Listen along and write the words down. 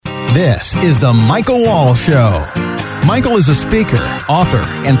This is the Michael Wall Show. Michael is a speaker, author,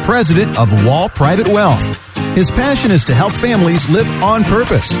 and president of Wall Private Wealth. His passion is to help families live on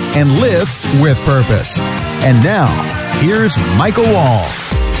purpose and live with purpose. And now, here's Michael Wall.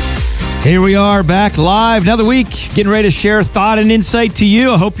 Here we are back live another week, getting ready to share thought and insight to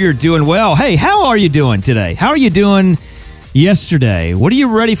you. I hope you're doing well. Hey, how are you doing today? How are you doing yesterday? What are you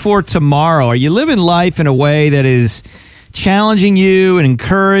ready for tomorrow? Are you living life in a way that is challenging you and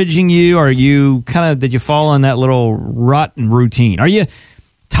encouraging you? Or did you fall in that little rut and routine? Are you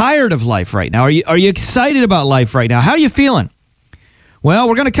tired of life right now? Are you excited about life right now? How are you feeling? Well,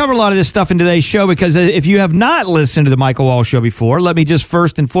 we're going to cover a lot of this stuff in today's show because if you have not listened to the Michael Wall Show before, let me just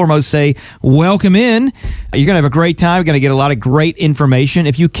first and foremost say welcome in. You're going to have a great time. You're going to get a lot of great information.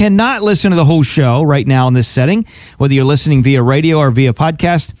 If you cannot listen to the whole show right now in this setting, whether you're listening via radio or via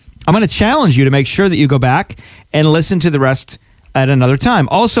podcast, I'm going to challenge you to make sure that you go back and listen to the rest at another time.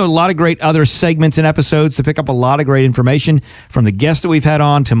 Also, a lot of great other segments and episodes to pick up a lot of great information from the guests that we've had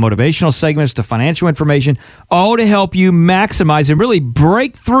on, to motivational segments, to financial information, all to help you maximize and really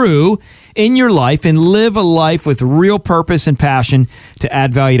break through in your life and live a life with real purpose and passion to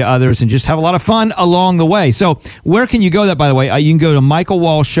add value to others and just have a lot of fun along the way. So where can you go that, by the way? You can go to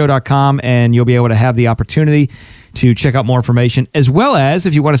michaelwallshow.com and you'll be able to have the opportunity to check out more information, as well as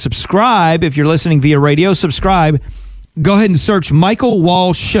if you want to subscribe, if you're listening via radio, subscribe. Go ahead and search Michael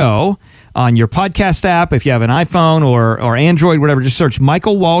Wall Show on your podcast app. If you have an iPhone or Android, whatever, just search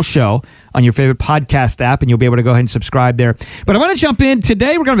Michael Wall Show on your favorite podcast app, and you'll be able to go ahead and subscribe there. But I want to jump in.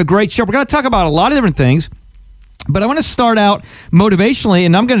 Today, we're going to have a great show. We're going to talk about a lot of different things, but I want to start out motivationally,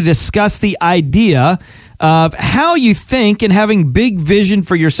 and I'm going to discuss the idea of how you think and having big vision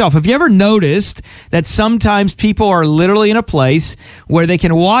for yourself. Have you ever noticed that sometimes people are literally in a place where they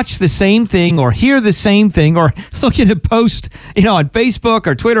can watch the same thing or hear the same thing or look at a post, on Facebook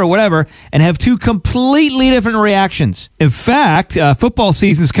or Twitter or whatever, and have two completely different reactions? In fact, football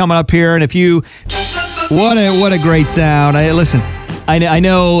season's coming up here, and what a great sound. I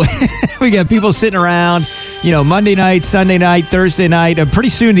know we got people sitting around, Monday night, Sunday night, Thursday night. Pretty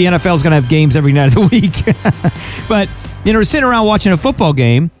soon the NFL is going to have games every night of the week. But, we're sitting around watching a football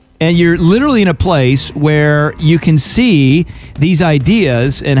game, and you're literally in a place where you can see these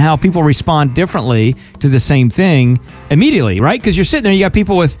ideas and how people respond differently to the same thing immediately, right? Because you're sitting there, you got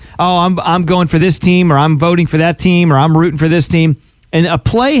people with, I'm going for this team, or I'm voting for that team, or I'm rooting for this team. And a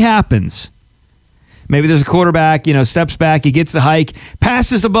play happens. Maybe there's a quarterback, steps back, he gets the hike,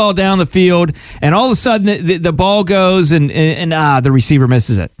 passes the ball down the field, and all of a sudden the ball goes and the receiver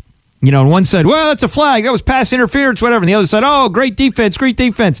misses it. And one said, well, that's a flag. That was pass interference, whatever. And the other said, oh, great defense.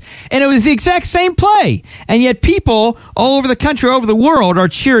 And it was the exact same play. And yet people all over the country, all over the world are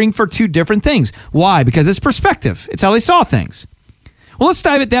cheering for two different things. Why? Because it's perspective. It's how they saw things. Well, let's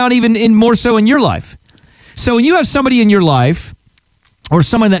dive it down even in more so in your life. So when you have somebody in your life, or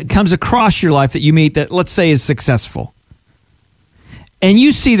someone that comes across your life that you meet that, let's say, is successful, and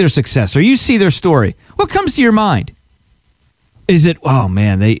you see their success or you see their story, what comes to your mind? Is it, oh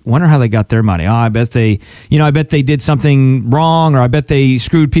man, they wonder how they got their money? Oh, I bet they did something wrong, or I bet they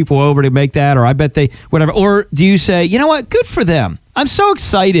screwed people over to make that, or I bet they whatever. Or do you say, you know what, good for them. I'm so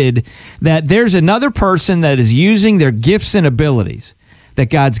excited that there's another person that is using their gifts and abilities that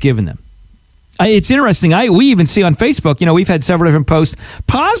God's given them. It's interesting. We even see on Facebook, we've had several different posts,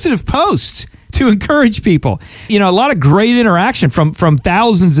 positive posts to encourage people. A lot of great interaction from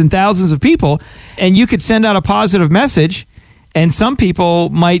thousands and thousands of people. And you could send out a positive message, and some people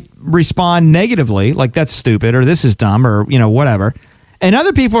might respond negatively, like that's stupid, or this is dumb, or, whatever. And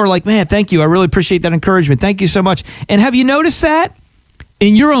other people are like, man, thank you. I really appreciate that encouragement. Thank you so much. And have you noticed that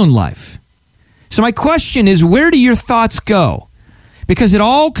in your own life? So my question is, where do your thoughts go? Because it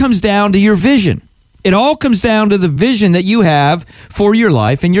all comes down to your vision. It all comes down to the vision that you have for your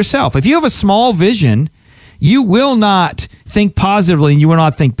life and yourself. If you have a small vision, you will not think positively and you will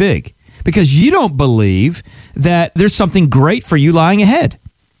not think big, because you don't believe that there's something great for you lying ahead.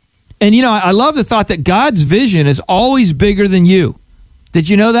 And, I love the thought that God's vision is always bigger than you. Did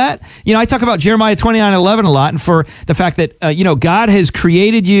you know that? I talk about Jeremiah 29:11 a lot, and for the fact that, God has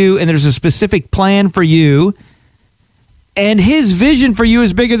created you and there's a specific plan for you, and his vision for you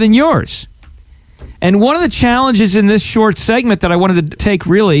is bigger than yours. And one of the challenges in this short segment that I wanted to take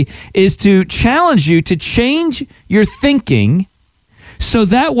really is to challenge you to change your thinking so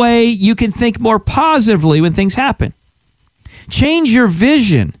that way you can think more positively when things happen. Change your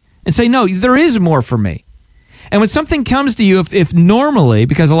vision and say, no, there is more for me. And when something comes to you, if normally,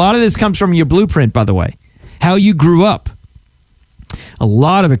 because a lot of this comes from your blueprint, by the way, how you grew up, a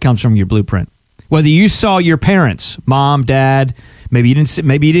lot of it comes from your blueprint. Whether you saw your parents, mom, dad, Maybe you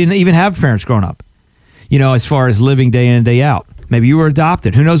didn't even have parents growing up, as far as living day in and day out. Maybe you were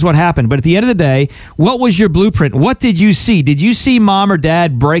adopted. Who knows what happened? But at the end of the day, what was your blueprint? What did you see? Did you see mom or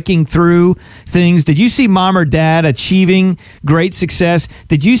dad breaking through things? Did you see mom or dad achieving great success?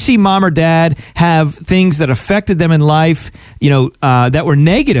 Did you see mom or dad have things that affected them in life, that were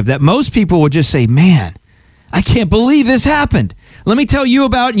negative, that most people would just say, man, I can't believe this happened. Let me tell you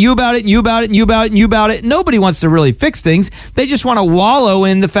about it, and you about it, and you about it, and you about it, and you about it. Nobody wants to really fix things. They just want to wallow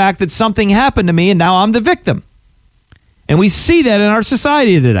in the fact that something happened to me and now I'm the victim. And we see that in our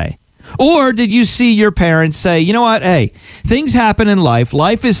society today. Or did you see your parents say, you know what, hey, things happen in life.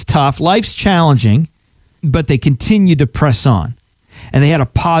 Life is tough. Life's challenging. But they continued to press on. And they had a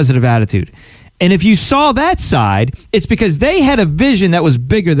positive attitude. And if you saw that side, it's because they had a vision that was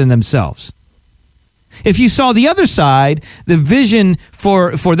bigger than themselves. If you saw the other side, the vision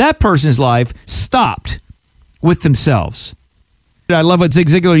for that person's life stopped with themselves. I love what Zig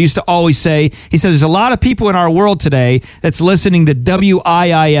Ziglar used to always say. He said, there's a lot of people in our world today that's listening to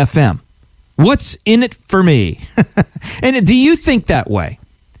WIIFM. What's in it for me? And do you think that way?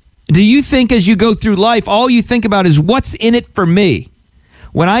 Do you think as you go through life, all you think about is what's in it for me?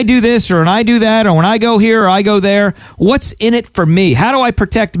 When I do this or when I do that or when I go here or I go there, what's in it for me? How do I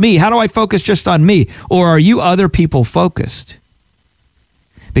protect me? How do I focus just on me? Or are you other people focused?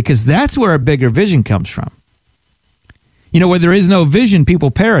 Because that's where a bigger vision comes from. Where there is no vision,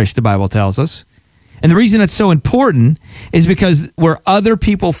 people perish, the Bible tells us. And the reason it's so important is because we're other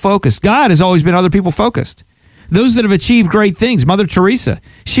people focused. God has always been other people focused. Those that have achieved great things, Mother Teresa,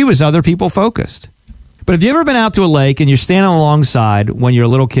 she was other people focused. But have you ever been out to a lake and you're standing alongside when you're a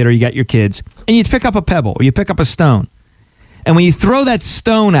little kid or you got your kids and you pick up a pebble or you pick up a stone? And when you throw that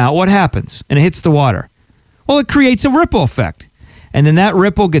stone out, what happens? And it hits the water. Well, it creates a ripple effect. And then that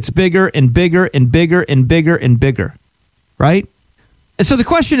ripple gets bigger and bigger and bigger and bigger and bigger. Right? And so the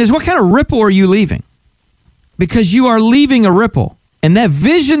question is, what kind of ripple are you leaving? Because you are leaving a ripple. And that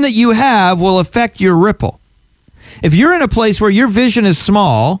vision that you have will affect your ripple. If you're in a place where your vision is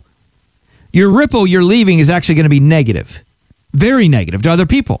small, your ripple you're leaving is actually going to be negative. Very negative to other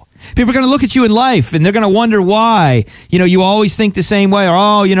people. People are going to look at you in life and they're going to wonder why. You always think the same way. Or,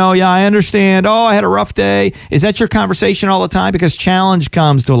 I understand. Oh, I had a rough day. Is that your conversation all the time? Because challenge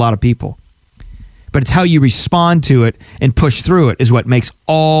comes to a lot of people. But it's how you respond to it and push through it is what makes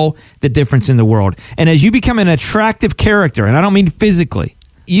all the difference in the world. And as you become an attractive character, and I don't mean physically,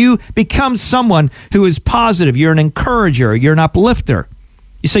 you become someone who is positive. You're an encourager. You're an uplifter.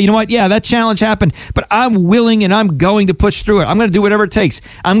 You say, you know what? Yeah, that challenge happened, but I'm willing and I'm going to push through it. I'm going to do whatever it takes.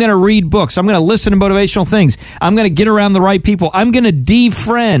 I'm going to read books. I'm going to listen to motivational things. I'm going to get around the right people. I'm going to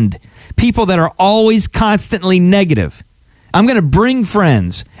defriend people that are always constantly negative. I'm going to bring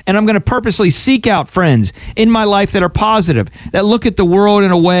friends, and I'm going to purposely seek out friends in my life that are positive, that look at the world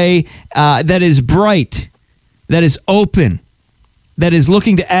in a way that is bright, that is open, that is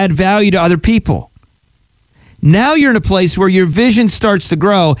looking to add value to other people. Now you're in a place where your vision starts to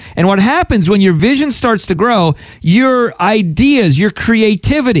grow, and what happens when your vision starts to grow, your ideas, your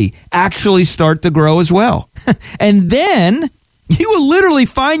creativity actually start to grow as well. And then you will literally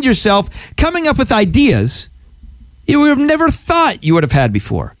find yourself coming up with ideas you would have never thought you would have had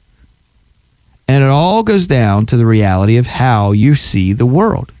before. And it all goes down to the reality of how you see the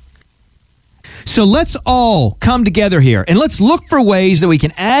world. So let's all come together here and let's look for ways that we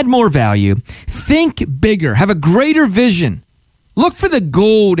can add more value, think bigger, have a greater vision. Look for the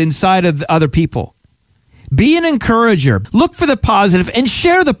gold inside of other people. Be an encourager. Look for the positive and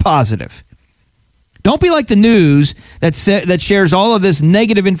share the positive. Don't be like the news that shares all of this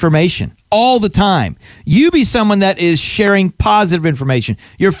negative information all the time. You be someone that is sharing positive information.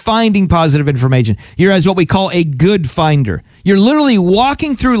 You're finding positive information. You're as what we call a good finder. You're literally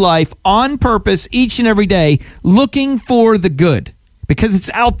walking through life on purpose each and every day looking for the good because it's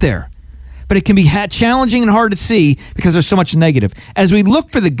out there. But it can be challenging and hard to see because there's so much negative. As we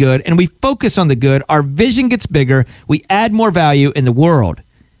look for the good and we focus on the good, our vision gets bigger, we add more value, and the world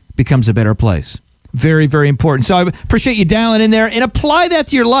becomes a better place. Very, very important. So I appreciate you dialing in there and apply that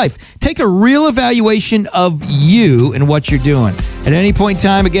to your life. Take a real evaluation of you and what you're doing. At any point in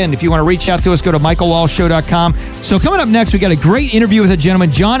time, again, if you want to reach out to us, go to michaelwalshshow.com. So coming up next, we got a great interview with a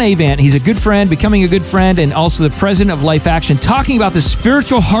gentleman, John Avant. He's a good friend, becoming a good friend, and also the president of Life Action, talking about the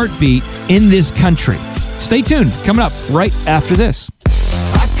spiritual heartbeat in this country. Stay tuned. Coming up right after this.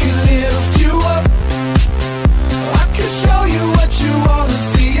 I can lift you up. I can show you what you want to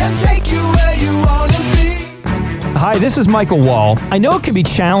see and take you where you want to be. Hi, this is Michael Wall. I know it can be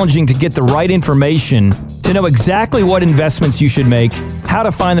challenging to get the right information, to know exactly what investments you should make, how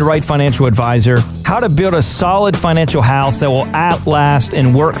to find the right financial advisor, how how to build a solid financial house that will outlast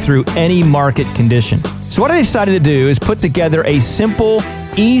and work through any market condition. So what I decided to do is put together a simple,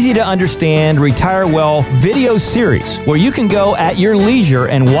 easy to understand Retire Well video series where you can go at your leisure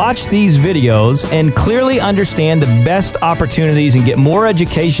and watch these videos and clearly understand the best opportunities and get more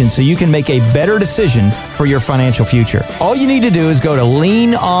education so you can make a better decision for your financial future. All you need to do is go to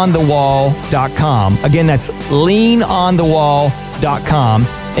leanonthewall.com. Again, that's leanonthewall.com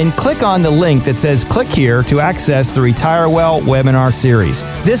and click on the link that says click here to access the Retire Well webinar series.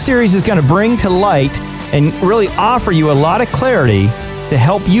 This series is going to bring to light and really offer you a lot of clarity to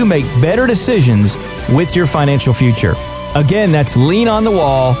help you make better decisions with your financial future. Again, that's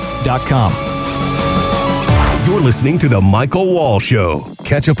leanonthewall.com. You're listening to The Michael Wall Show.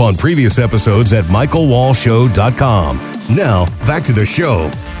 Catch up on previous episodes at michaelwallshow.com. Now, back to the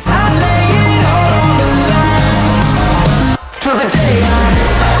show. I lay it all on the line for the day I...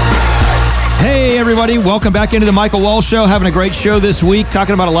 Hey, everybody. Welcome back into the Michael Wall Show. Having a great show this week,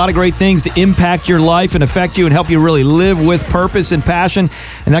 talking about a lot of great things to impact your life and affect you and help you really live with purpose and passion.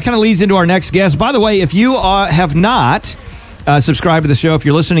 And that kind of leads into our next guest. By the way, if you have not subscribed to the show, if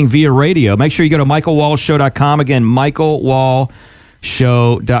you're listening via radio, make sure you go to michaelwallshow.com. Again, Michael Wall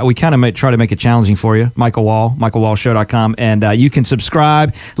Show. We kind of try to make it challenging for you. michaelwallshow.com. And you can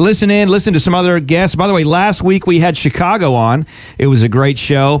subscribe, listen to some other guests. By the way, last week we had Chicago on. It was a great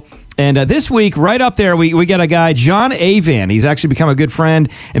show. And this week, right up there, we got a guy, John Avant. He's actually become a good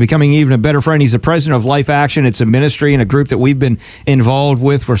friend and becoming even a better friend. He's the president of Life Action. It's a ministry and a group that we've been involved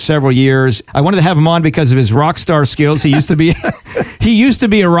with for several years. I wanted to have him on because of his rock star skills. He used to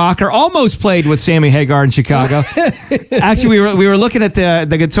be a rocker, almost played with Sammy Hagar in Chicago. Actually, we were looking at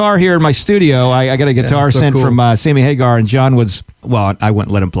the guitar here in my studio. I got a guitar sent from Sammy Hagar, and John was, well, I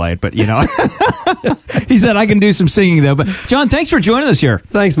wouldn't let him play it, but you know. He said, I can do some singing, though. But, John, thanks for joining us here.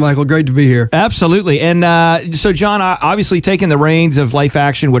 Thanks, Michael. Great to be here. Absolutely. And so, John, obviously taking the reins of Life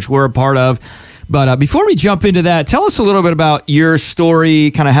Action, which we're a part of. But before we jump into that, tell us a little bit about your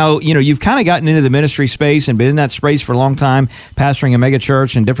story, kind of how, you've kind of gotten into the ministry space and been in that space for a long time, pastoring a mega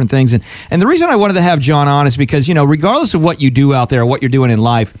church and different things. And the reason I wanted to have John on is because, regardless of what you do out there, what you're doing in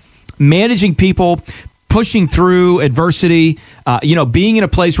life, managing people, pushing through adversity, being in a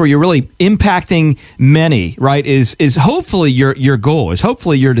place where you're really impacting many, right, is hopefully your goal, is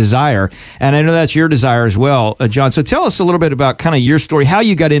hopefully your desire. And I know that's your desire as well, John. So tell us a little bit about kind of your story, how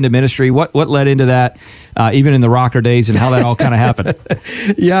you got into ministry, what led into that, even in the rocker days, and how that all kind of happened.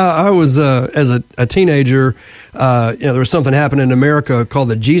 Yeah, I was, as a teenager, there was something happening in America called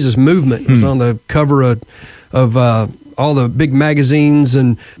the Jesus Movement. It was on the cover of all the big magazines,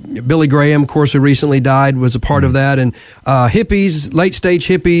 and Billy Graham, of course, who recently died, was a part of that, and hippies, late stage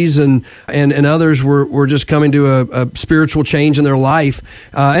hippies, and others were just coming to a spiritual change in their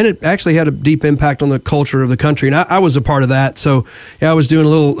life, and it actually had a deep impact on the culture of the country, and I was a part of that. So yeah, I was doing a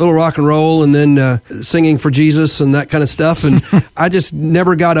little rock and roll, and then singing for Jesus and that kind of stuff, and I just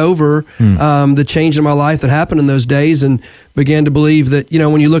never got over the change in my life that happened in those days, and began to believe that,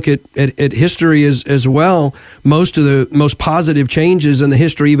 when you look at history as well, most of the most positive changes in the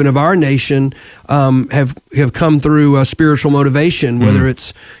history even of our nation have come through spiritual motivation, whether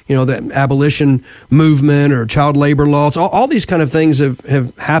it's, the abolition movement or child labor laws. All these kind of things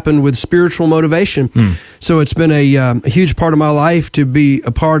have happened with spiritual motivation. So it's been a huge part of my life to be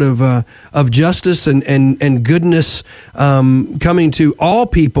a part of justice and goodness coming to all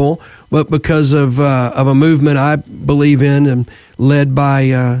people, but because of a movement I believe in and led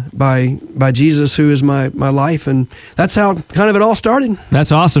by Jesus, who is my life, and that's how kind of it all started.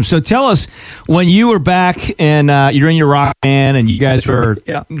 That's awesome. So tell us, when you were back and you're in your rock band and you guys were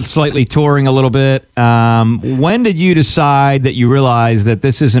slightly touring a little bit, when did you decide that you realized that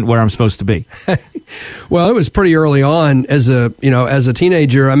this isn't where I'm supposed to be? Well, it was pretty early on as a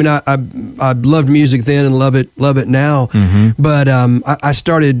teenager. I mean, I loved music then and love it now. But I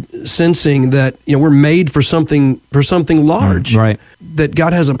started sensing that we're made for something large. Right. That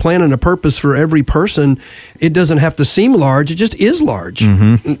God has a plan and a purpose for every person. It doesn't have to seem large; it just is large.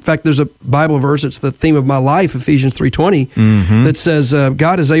 In fact, there's a Bible verse. It's the theme of my life, Ephesians 3:20, that says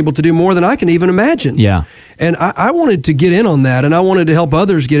God is able to do more than I can even imagine. Yeah. And I wanted to get in on that, and I wanted to help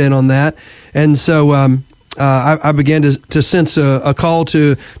others get in on that. And so I began to sense a call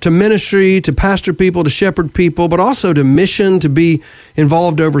to ministry, to pastor people, to shepherd people, but also to mission, to be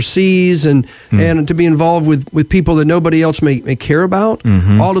involved overseas, and to be involved with people that nobody else may care about.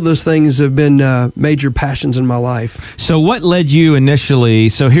 All of those things have been major passions in my life. So what led you initially?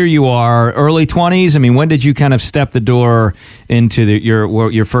 So here you are, early 20s. I mean, when did you kind of step the door into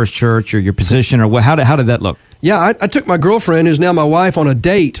your first church or your position, or how did that look? Yeah, I took my girlfriend, who's now my wife, on a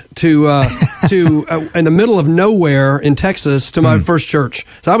date to in the middle of nowhere in Texas to my first church.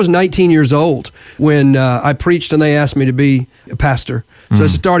 So I was 19 years old when I preached, and they asked me to be a pastor. So I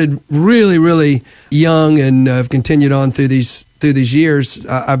started really, really young, and have continued on through these years.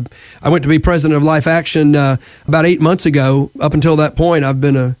 I went to be president of Life Action about 8 months ago. Up until that point, I've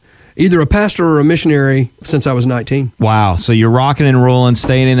been either a pastor or a missionary since I was 19. Wow. So you're rocking and rolling,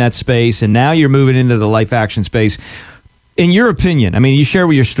 staying in that space, and now you're moving into the Life Action space. In your opinion, I mean, you share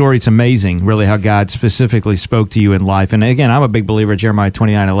with your story, it's amazing, really, how God specifically spoke to you in life. And again, I'm a big believer of Jeremiah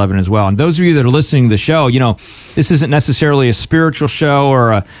 29:11 as well. And those of you that are listening to the show, this isn't necessarily a spiritual show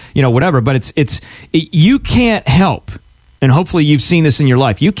or whatever, but you can't help. And hopefully you've seen this in your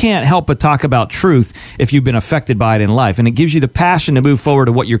life. You can't help but talk about truth if you've been affected by it in life. And it gives you the passion to move forward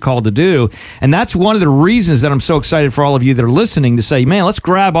to what you're called to do. And that's one of the reasons that I'm so excited for all of you that are listening to say, man, let's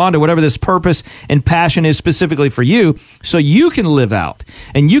grab onto whatever this purpose and passion is specifically for you so you can live out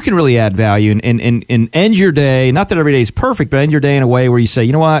and you can really add value and end your day. Not that every day is perfect, but end your day in a way where you say,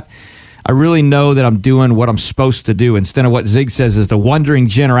 you know what? I really know that I'm doing what I'm supposed to do instead of what Zig says is the wandering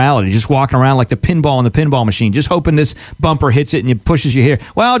generality, just walking around like the pinball in the pinball machine, just hoping this bumper hits it and it pushes you here.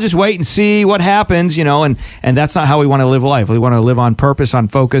 Well, just wait and see what happens, and that's not how we want to live life. We want to live on purpose, on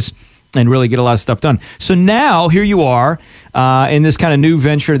focus, and really get a lot of stuff done. So now here you are in this kind of new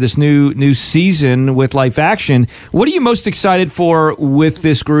venture, this new season with Life Action. What are you most excited for with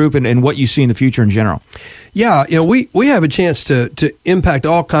this group and what you see in the future in general? Yeah, we have a chance to impact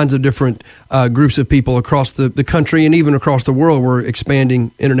all kinds of different groups of people across the country and even across the world. We're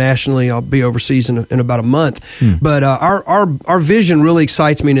expanding internationally. I'll be overseas in about a month. But our vision really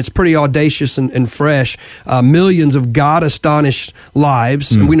excites me, and it's pretty audacious and fresh. Millions of God-astonished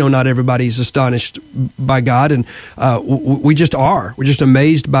lives, and we know not everybody is astonished by God, and we just are. We're just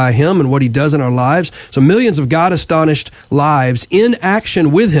amazed by Him and what He does in our lives. So millions of God-astonished lives in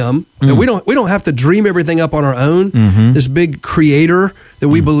action with Him. And we don't have to dream everything up on our own. This big creator that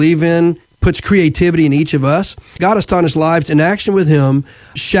we believe in puts creativity in each of us. God astonished lives in action with Him,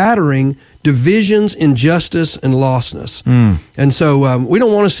 shattering divisions, injustice, and lostness. And so we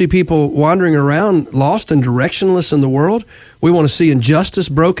don't want to see people wandering around lost and directionless in the world. We want to see injustice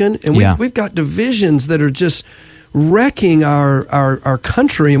broken, and we've got divisions that are just wrecking our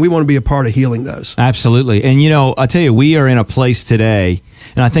country, and we want to be a part of healing those. Absolutely. And I tell you, we are in a place today,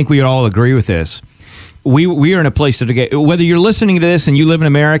 and I think we would all agree with this. We are in a place today, whether you're listening to this and you live in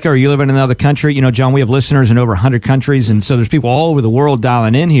America or you live in another country, John, we have listeners in over 100 countries, and so there's people all over the world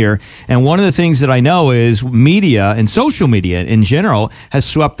dialing in here. And one of the things that I know is media and social media in general has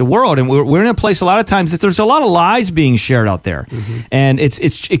swept the world, and we're in a place a lot of times that there's a lot of lies being shared out there. And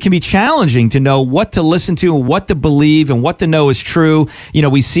it can be challenging to know what to listen to and what to believe and what to know is true.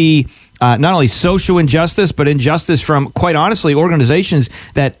 We see not only social injustice, but injustice from, quite honestly, organizations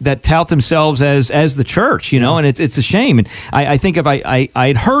that tout themselves as the church, and it's a shame. And I think if I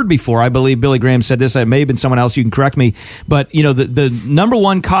had heard before, I believe Billy Graham said this, it may have been someone else, you can correct me, but, the number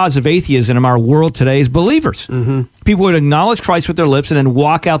one cause of atheism in our world today is believers. People would acknowledge Christ with their lips and then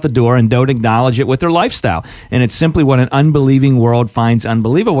walk out the door and don't acknowledge it with their lifestyle. And it's simply what an unbelieving world finds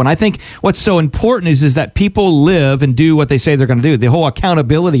unbelievable. And I think what's so important is that people live and do what they say they're going to do. The whole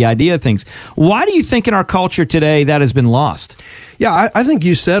accountability idea of things. Why do you think in our culture today that has been lost? Yeah, I think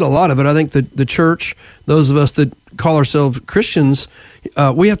you said a lot of it. I think that the church, those of us that call ourselves Christians,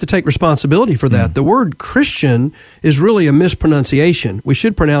 we have to take responsibility for that. The word Christian is really a mispronunciation. We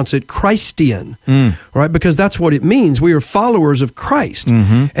should pronounce it Christian, right? Because that's what it means. We are followers of Christ.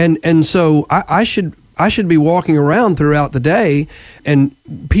 And so I should be walking around throughout the day, and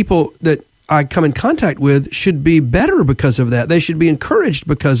people that I come in contact with should be better because of that. They should be encouraged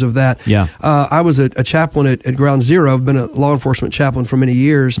because of that. Yeah. I was a chaplain at Ground Zero. I've been a law enforcement chaplain for many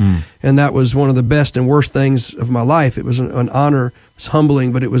years, and that was one of the best and worst things of my life. It was an honor. It was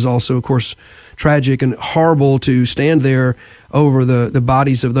humbling, but it was also, of course, tragic and horrible to stand there over the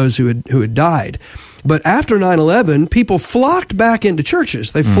bodies of those who had died. But after 9/11, people flocked back into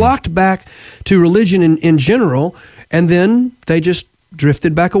churches. They flocked back to religion in general, and then they just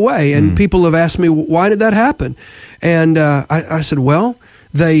drifted back away. And people have asked me, why did that happen? And I said, well,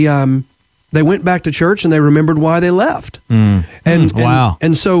 they went back to church and they remembered why they left. And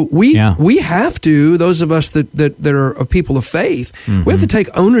so we have to, those of us that are of people of faith, we have to take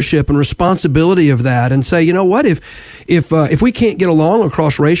ownership and responsibility of that and say, you know what, if we can't get along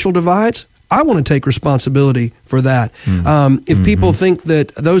across racial divides, I want to take responsibility for that. If people think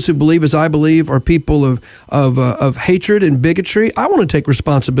that those who believe as I believe are people of hatred and bigotry, I want to take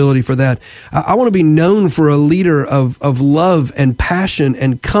responsibility for that. I want to be known for a leader of love and passion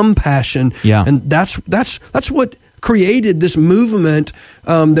and compassion. Yeah. And that's what created this movement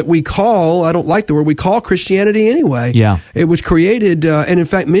that we call, I don't like the word, we call Christianity anyway. Yeah. It was created and in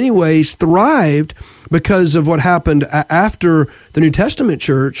fact many ways thrived because of what happened after the New Testament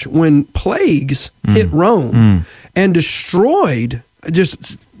church when plagues hit Rome and destroyed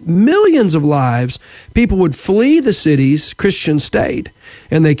just millions of lives. People would flee the cities, Christians stayed,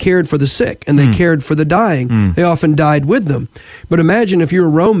 and they cared for the sick and they cared for the dying. They often died with them. But imagine if you're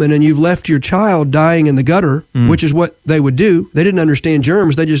a Roman and you've left your child dying in the gutter, which is what they would do. They didn't understand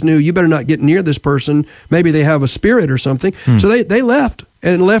germs. They just knew you better not get near this person. Maybe they have a spirit or something. So they left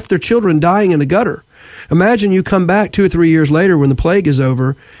and left their children dying in the gutter. Imagine you come back 2 or 3 years later when the plague is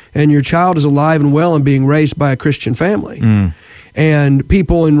over and your child is alive and well and being raised by a Christian family. And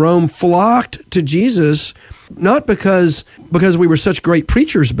people in Rome flocked to Jesus, not because we were such great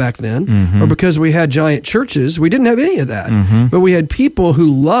preachers back then or because we had giant churches. We didn't have any of that. But we had people who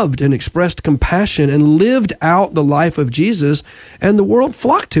loved and expressed compassion and lived out the life of Jesus, and the world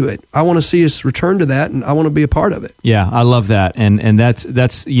flocked to it. I want to see us return to that, and I want to be a part of it. Yeah, I love that. And that's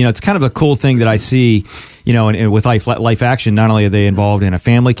it's kind of a cool thing that I see, and with Life Action. Not only are they involved in a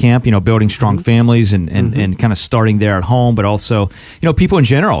family camp, building strong families and kind of starting there at home, but also, people in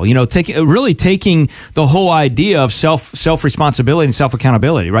general, taking the whole idea of self responsibility and self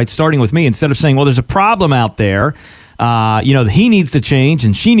accountability, right? Starting with me, instead of saying, well, there's a problem out there. He needs to change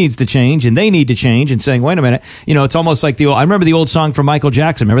and she needs to change and they need to change, and saying, wait a minute, it's almost like I remember the old song from Michael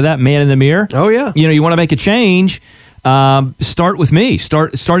Jackson. Remember that, Man in the Mirror? Oh yeah. You want to make a change. Start with me.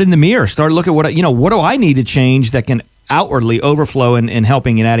 Start in the mirror. Start look at what do I need to change that can outwardly overflow in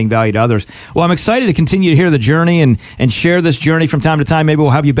helping and adding value to others. Well, I'm excited to continue to hear the journey and share this journey from time to time. Maybe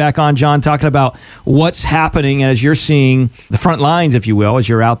we'll have you back on, John, talking about what's happening as you're seeing the front lines, if you will, as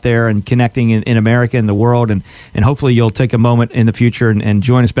you're out there and connecting in America and the world. And hopefully you'll take a moment in the future and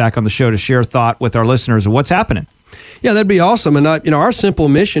join us back on the show to share thought with our listeners of what's happening. Yeah, that'd be awesome. And our simple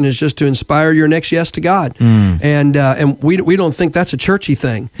mission is just to inspire your next yes to God. And we don't think that's a churchy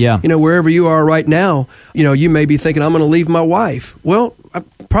thing. Yeah. Wherever you are right now, you may be thinking, I'm going to leave my wife. Well,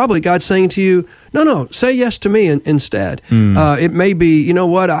 probably God's saying to you, no, say yes to me instead. It may be,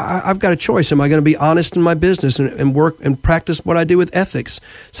 I've got a choice. Am I going to be honest in my business and work and practice what I do with ethics?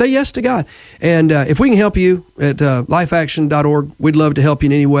 Say yes to God. And if we can help you at lifeaction.org, we'd love to help you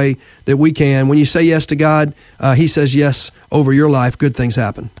in any way that we can. When you say yes to God, He says yes over your life. Good things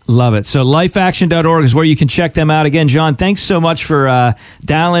happen. Love it. So lifeaction.org is where you can check them out. Again, John, thanks so much for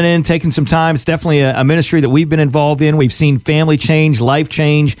dialing in, taking some time. It's definitely a ministry that we've been involved in. We've seen family change, life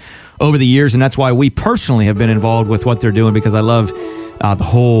change over the years, and that's why we personally have been involved with what they're doing, because I love the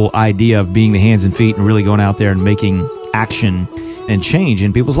whole idea of being the hands and feet and really going out there and making action and change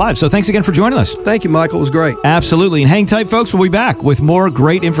in people's lives. So thanks again for joining us. Thank you, Michael. It was great. Absolutely. And hang tight, folks. We'll be back with more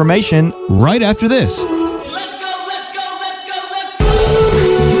great information right after this.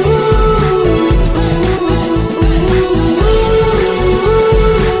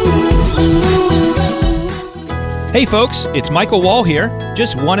 Hey folks, it's Michael Wall here.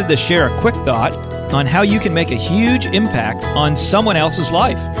 Just wanted to share a quick thought on how you can make a huge impact on someone else's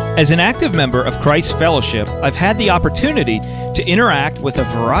life. As an active member of Christ Fellowship, I've had the opportunity to interact with a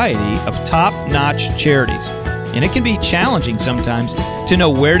variety of top-notch charities. And it can be challenging sometimes to know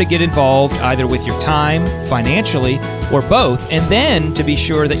where to get involved, either with your time, financially, or both, and then to be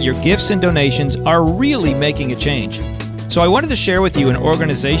sure that your gifts and donations are really making a change. So I wanted to share with you an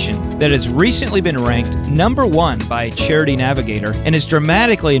organization that has recently been ranked #1 by Charity Navigator and is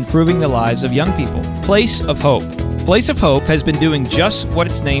dramatically improving the lives of young people. Place of Hope. Place of Hope has been doing just what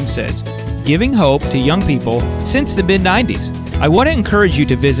its name says, giving hope to young people since the mid-90s. I want to encourage you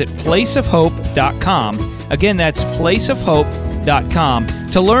to visit placeofhope.com. Again, that's placeofhope.com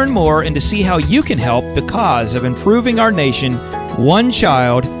to learn more and to see how you can help the cause of improving our nation one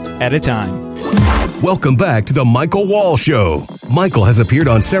child at a time. Welcome back to the Michael Wall Show. Michael has appeared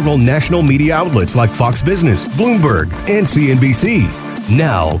on several national media outlets like Fox Business, Bloomberg, and CNBC.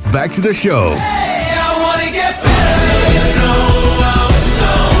 Now, back to the show. Hey, I want to get better. You know I was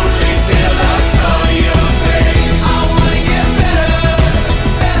lonely till I saw your face. I want to get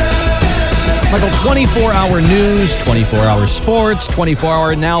better. Michael, 24-hour news, 24-hour sports,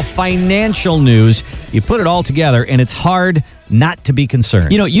 24-hour now financial news. You put it all together, and it's hard not to be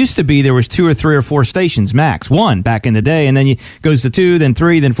concerned. It used to be there was 2 or 3 or 4 stations max, one back in the day, and then it goes to 2, then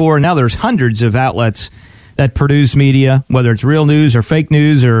 3, then 4, and now there's hundreds of outlets that produce media, whether it's real news or fake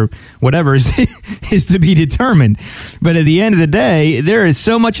news or whatever, is to be determined. But at the end of the day, there is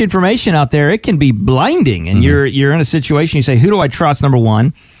so much information out there, it can be blinding. And you're in a situation, you say, who do I trust, number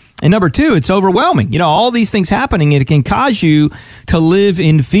one? And number two, it's overwhelming. All these things happening, and it can cause you to live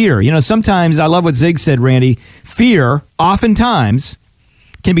in fear. Sometimes, I love what Zig said, Randy, fear oftentimes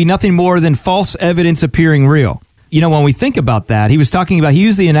can be nothing more than false evidence appearing real. When we think about that, he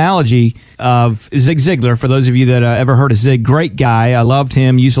used the analogy of Zig Ziglar. For those of you that ever heard of Zig, great guy. I loved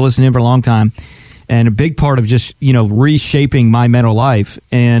him, used to listen to him for a long time. And a big part of just, reshaping my mental life.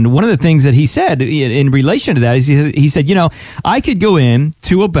 And one of the things that he said in relation to that is he said, I could go in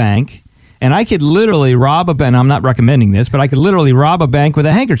to a bank and I could literally rob a bank. I'm not recommending this, but I could literally rob a bank with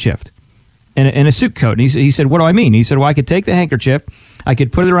a handkerchief and a suit coat. And he said, what do I mean? He said, well, I could take the handkerchief, I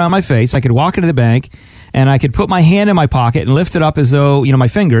could put it around my face, I could walk into the bank, and I could put my hand in my pocket and lift it up as though, my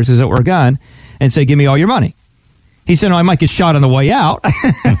fingers, as though it were a gun, and say, give me all your money. He said, no, I might get shot on the way out.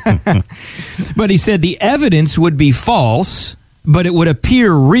 But he said the evidence would be false, but it would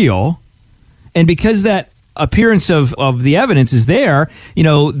appear real. And because that appearance of the evidence is there,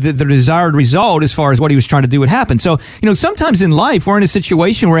 the desired result as far as what he was trying to do would happen. So, sometimes in life, we're in a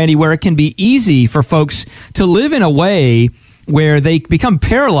situation, Randy, where it can be easy for folks to live in a way where they become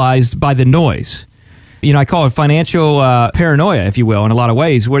paralyzed by the noise. I call it financial paranoia, if you will, in a lot of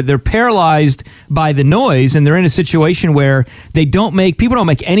ways, where they're paralyzed by the noise and they're in a situation where people don't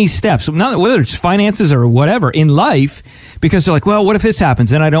make any steps, whether it's finances or whatever in life, because they're like, well, what if this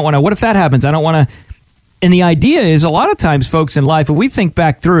happens? And I don't want to, what if that happens? I don't want to. And the idea is a lot of times, folks, in life, if we think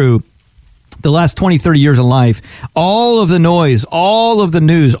back through the last 20, 30 years of life, all of the noise, all of the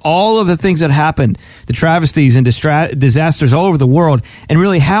news, all of the things that happened, the travesties and disasters all over the world, and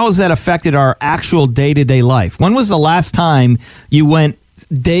really how has that affected our actual day-to-day life? When was the last time you went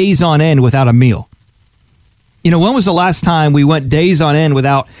days on end without a meal? When was the last time we went days on end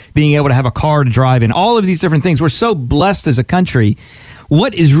without being able to have a car to drive in? All of these different things. We're so blessed as a country.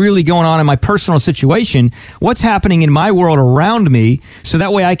 What is really going on in my personal situation? What's happening in my world around me? So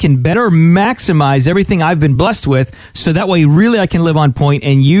that way I can better maximize everything I've been blessed with. So that way really I can live on point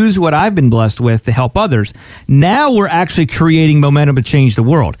and use what I've been blessed with to help others. Now we're actually creating momentum to change the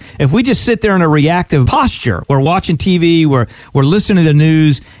world. If we just sit there in a reactive posture, we're watching TV, we're listening to the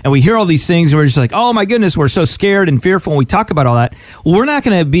news, and we hear all these things, and we're just like, oh my goodness, we're so scared and fearful when we talk about all that. We're not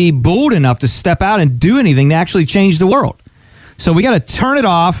going to be bold enough to step out and do anything to actually change the world. So we got to turn it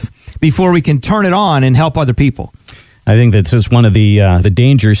off before we can turn it on and help other people. I think that's just one of the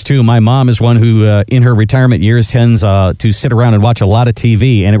dangers, too. My mom is one who, in her retirement years, tends to sit around and watch a lot of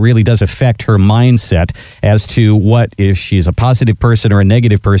TV, and it really does affect her mindset as to what, if she's a positive person or a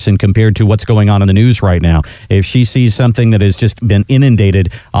negative person compared to what's going on in the news right now. If she sees something that has just been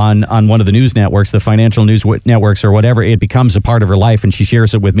inundated on one of the news networks, the financial news networks or whatever, it becomes a part of her life, and she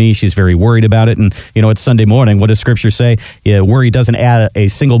shares it with me. She's very worried about it, and, it's Sunday morning. What does Scripture say? Worry doesn't add a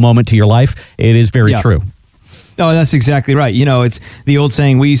single moment to your life. It is very true. Oh, that's exactly right. It's the old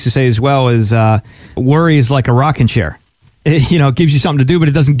saying we used to say as well is worry is like a rocking chair. It gives you something to do, but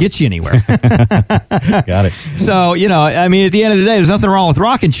it doesn't get you anywhere. Got it. So, at the end of the day, there's nothing wrong with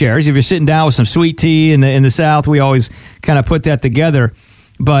rocking chairs. If you're sitting down with some sweet tea in the South, we always kind of put that together.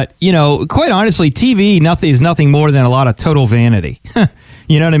 But, quite honestly, TV is nothing more than a lot of total vanity.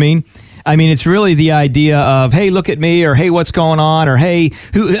 You know what I mean? It's really the idea of, hey, look at me, or hey, what's going on, or hey,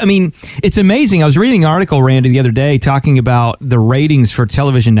 it's amazing. I was reading an article, Randy, the other day talking about the ratings for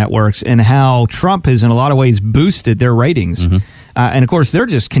television networks and how Trump has, in a lot of ways, boosted their ratings. Mm-hmm. And, of course, they're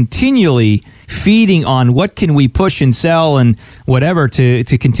just continually feeding on what can we push and sell and whatever to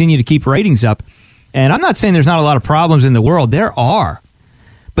continue to keep ratings up. And I'm not saying there's not a lot of problems in the world. There are.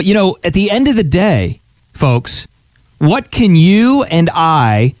 But, at the end of the day, folks, what can you and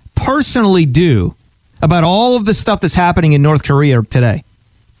I personally do about all of the stuff that's happening in North Korea today?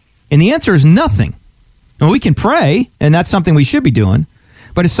 And the answer is nothing. And we can pray, and that's something we should be doing.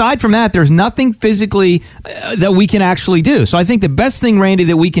 But aside from that, there's nothing physically that we can actually do. So I think the best thing, Randy,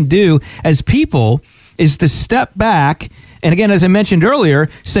 that we can do as people is to step back and, again, as I mentioned earlier,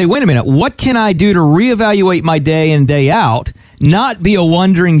 say, wait a minute, what can I do to reevaluate my day in, day out, not be a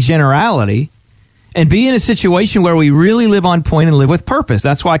wandering generality, and be in a situation where we really live on point and live with purpose.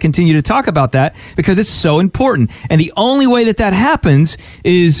 That's why I continue to talk about that, because it's so important. And the only way that happens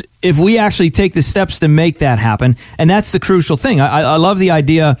is if we actually take the steps to make that happen. And that's the crucial thing. I love the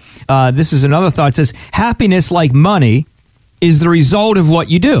idea. This is another thought. It says, happiness, like money, is the result of what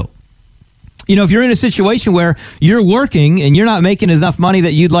you do. If you're in a situation where you're working and you're not making enough money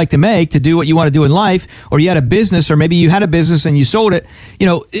that you'd like to make to do what you want to do in life, or you had a business, or maybe you had a business and you sold it,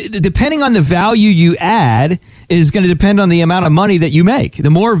 depending on the value you add is going to depend on the amount of money that you make. The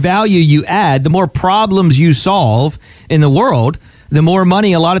more value you add, the more problems you solve in the world, the more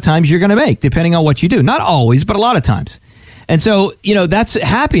money a lot of times you're going to make, depending on what you do. Not always, but a lot of times. And so, that's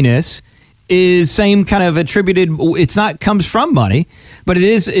happiness is same kind of attributed. It's not comes from money, but it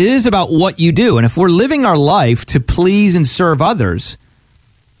is about what you do. And if we're living our life to please and serve others,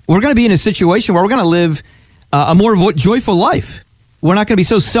 we're going to be in a situation where we're going to live a more joyful life. We're not going to be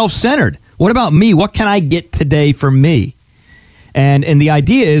so self-centered. What about me? What can I get today for me? And the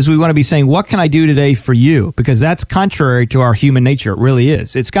idea is we want to be saying, what can I do today for you? Because that's contrary to our human nature. It really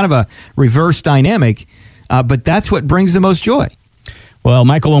is. It's kind of a reverse dynamic, but that's what brings the most joy. Well,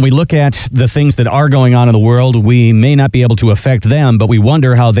 Michael, when we look at the things that are going on in the world, we may not be able to affect them, but we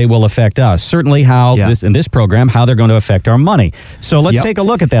wonder how they will affect us. Certainly in this program, how they're going to affect our money. So let's take a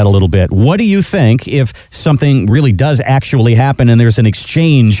look at that a little bit. What do you think if something really does actually happen and there's an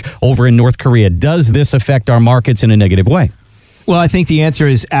exchange over in North Korea? Does this affect our markets in a negative way? Well, I think the answer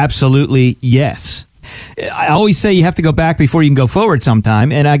is absolutely yes. I always say you have to go back before you can go forward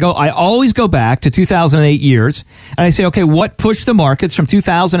sometime. And I always go back to 2008 years. And I say, okay, what pushed the markets from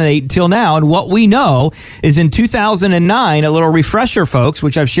 2008 until now? And what we know is in 2009, a little refresher, folks,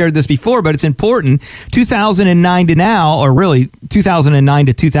 which I've shared this before, but it's important. 2009 to now, or really 2009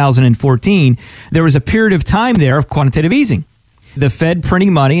 to 2014, there was a period of time there of quantitative easing. The Fed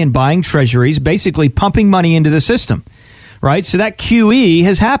printing money and buying treasuries, basically pumping money into the system. Right? So that QE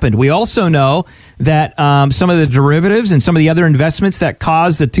has happened. We also know that some of the derivatives and some of the other investments that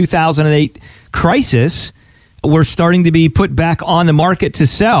caused the 2008 crisis were starting to be put back on the market to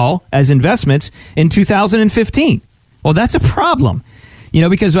sell as investments in 2015. Well, that's a problem.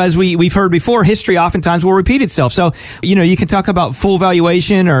 Because as we've heard before, history oftentimes will repeat itself. So, you can talk about full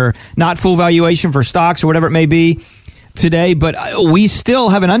valuation or not full valuation for stocks or whatever it may be today, but we still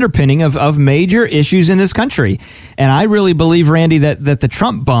have an underpinning of major issues in this country. And I really believe, Randy, that the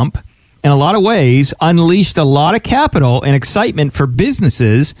Trump bump, in a lot of ways, unleashed a lot of capital and excitement for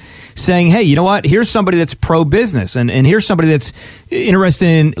businesses saying, hey, you know what? Here's somebody that's pro-business, and here's somebody that's interested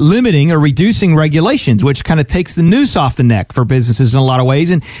in limiting or reducing regulations, which kind of takes the noose off the neck for businesses in a lot of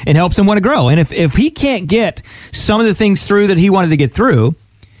ways and helps them want to grow. And if he can't get some of the things through that he wanted to get through,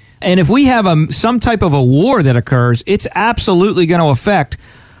 and if we have some type of a war that occurs, it's absolutely going to affect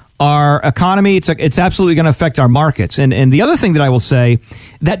our economy. It's absolutely going to affect our markets. And the other thing that I will say,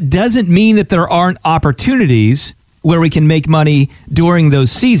 that doesn't mean that there aren't opportunities where we can make money during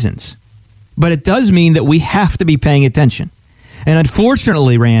those seasons. But it does mean that we have to be paying attention. And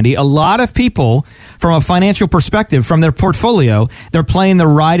unfortunately, Randy, a lot of people, from a financial perspective, from their portfolio, they're playing the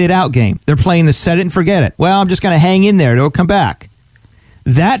ride it out game. They're playing the set it and forget it. Well, I'm just going to hang in there. It'll come back.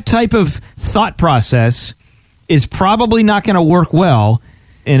 That type of thought process is probably not going to work well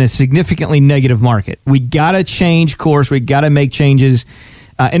in a significantly negative market. We got to change course. We got to make changes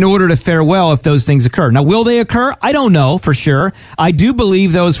in order to fare well if those things occur. Now, will they occur? I don't know for sure. I do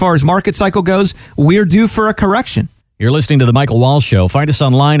believe, though, as far as market cycle goes, we're due for a correction. You're listening to The Michael Wall Show. Find us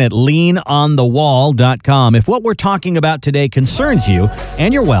online at leanonthewall.com. If what we're talking about today concerns you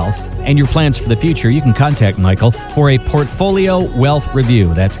and your wealth and your plans for the future, you can contact Michael for a portfolio wealth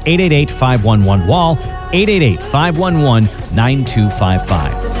review. That's 888-511-WALL,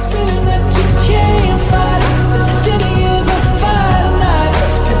 888-511-9255.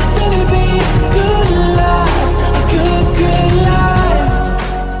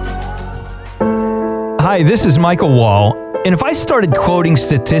 Hi, this is Michael Wall, and if I started quoting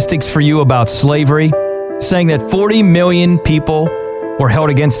statistics for you about slavery, saying that 40 million people were held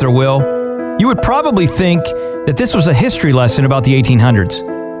against their will, you would probably think that this was a history lesson about the 1800s.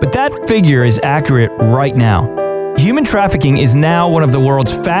 But that figure is accurate right now. Human trafficking is now one of the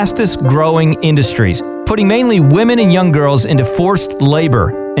world's fastest growing industries, putting mainly women and young girls into forced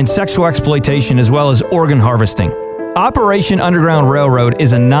labor and sexual exploitation as well as organ harvesting. Operation Underground Railroad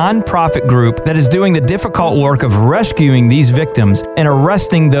is a non-profit group that is doing the difficult work of rescuing these victims and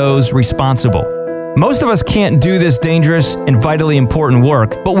arresting those responsible. Most of us can't do this dangerous and vitally important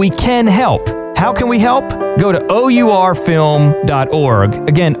work, but we can help. How can we help? Go to OURfilm.org.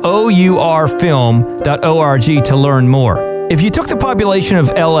 Again, OURfilm.org to learn more. If you took the population of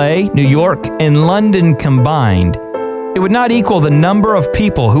LA, New York, and London combined, it would not equal the number of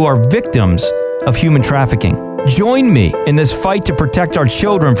people who are victims of human trafficking. Join me in this fight to protect our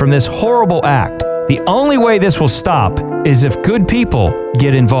children from this horrible act. The only way this will stop is if good people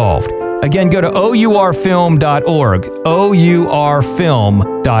get involved. Again, go to OURfilm.org,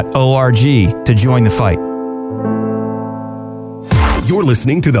 OURfilm.org to join the fight. You're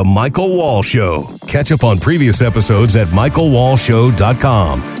listening to The Michael Wall Show. Catch up on previous episodes at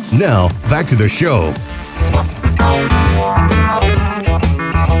michaelwallshow.com. Now, back to the show.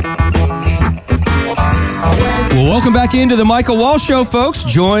 Well, welcome back into the Michael Wall Show, folks.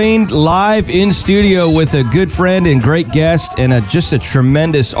 Joined live in studio with a good friend and great guest and just a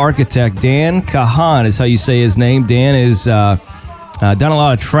tremendous architect. Dan Kahan is how you say his name. Dan is done a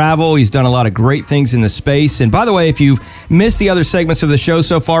lot of travel. He's done a lot of great things in the space. And by the way, if you've missed the other segments of the show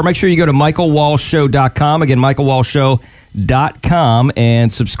so far, make sure you go to michaelwallshow.com. Again, michaelwallshow.com,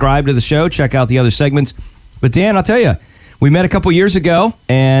 and subscribe to the show. Check out the other segments. But Dan, I'll tell you, we met a couple years ago,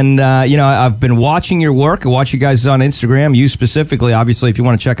 and I've been watching your work. I watch you guys on Instagram. You specifically, obviously, if you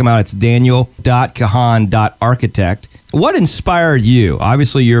want to check them out, it's daniel.kahan.architect. What inspired you?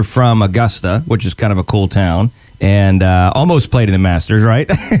 Obviously, you're from Augusta, which is kind of a cool town, and almost played in the Masters, right?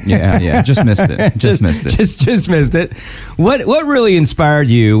 Yeah. Just missed it. Just missed it. What really inspired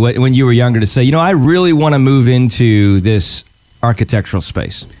you when you were younger to say, I really want to move into this architectural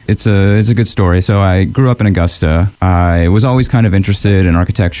space? It's a good story. So I grew up in Augusta. I was always kind of interested in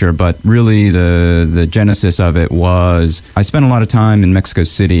architecture, but really the genesis of it was I spent a lot of time in Mexico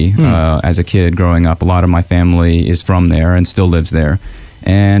City as a kid growing up. A lot of my family is from there and still lives there.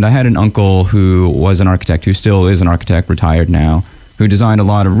 And I had an uncle who was an architect, who still is an architect, retired now, who designed a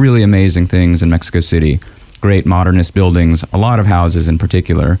lot of really amazing things in Mexico City. Great modernist buildings, a lot of houses in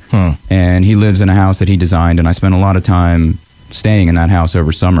particular. And he lives in a house that he designed, and I spent a lot of time staying in that house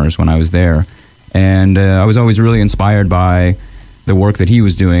over summers when I was there. And I was always really inspired by the work that he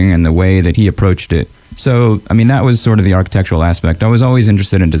was doing and the way that he approached it. So, that was sort of the architectural aspect. I was always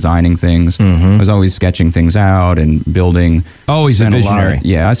interested in designing things. I was always sketching things out and building. Always a visionary.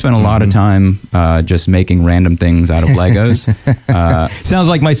 I spent a lot of time just making random things out of Legos. Sounds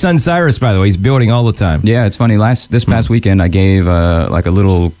like my son Cyrus, by the way. He's building all the time. Yeah, it's funny. This past weekend, I gave a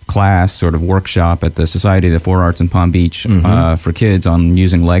little class, sort of workshop at the Society of the Four Arts in Palm Beach for kids on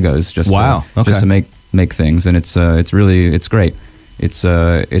using Legos. Just to make things, and it's great.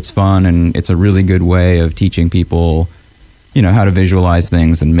 It's fun, and it's a really good way of teaching people, how to visualize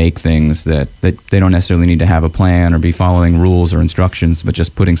things and make things that they don't necessarily need to have a plan or be following rules or instructions, but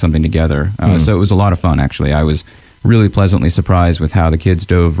just putting something together. So it was a lot of fun, actually. I was really pleasantly surprised with how the kids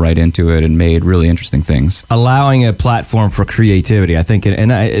dove right into it and made really interesting things. Allowing a platform for creativity, I think,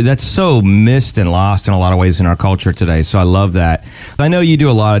 that's so missed and lost in a lot of ways in our culture today. So I love that. I know you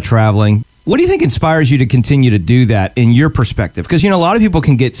do a lot of traveling. What do you think inspires you to continue to do that in your perspective? Because, a lot of people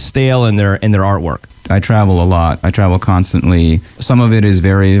can get stale in their artwork. I travel a lot. I travel constantly. Some of it is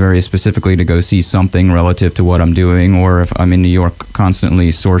very, very specifically to go see something relative to what I'm doing, or if I'm in New York, constantly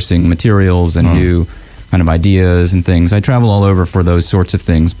sourcing materials and new kind of ideas and things. I travel all over for those sorts of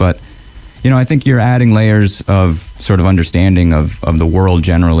things. But, I think you're adding layers of sort of understanding of the world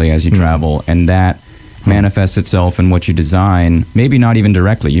generally as you travel, and that manifests itself in what you design, maybe not even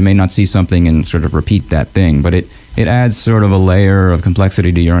directly. You may not see something and sort of repeat that thing, but it adds sort of a layer of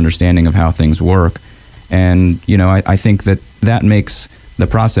complexity to your understanding of how things work. And, I think that makes the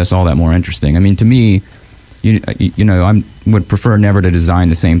process all that more interesting. To me, I would prefer never to design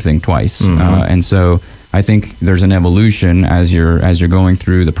the same thing twice. And so I think there's an evolution as you're going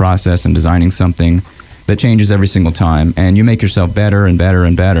through the process and designing something that changes every single time, and you make yourself better and better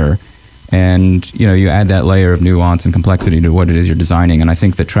and better. And, you add that layer of nuance and complexity to what it is you're designing. And I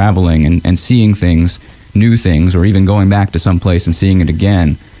think that traveling and seeing things, new things, or even going back to some place and seeing it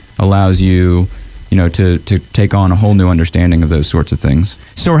again allows you, to take on a whole new understanding of those sorts of things.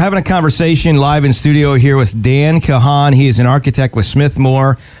 So we're having a conversation live in studio here with Dan Kahan. He is an architect with Smith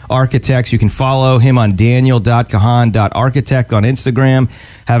Moore Architects. You can follow him on daniel.kahan.architect on Instagram.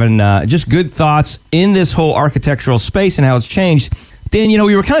 Having just good thoughts in this whole architectural space and how it's changed. Dan,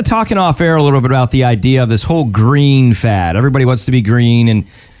 we were kind of talking off air a little bit about the idea of this whole green fad. Everybody wants to be green and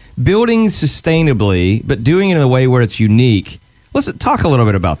building sustainably, but doing it in a way where it's unique. Let's talk a little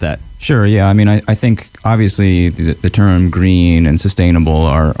bit about that. Sure, yeah. I think obviously the term green and sustainable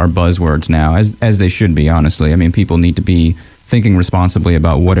are buzzwords now, as they should be, honestly. People need to be thinking responsibly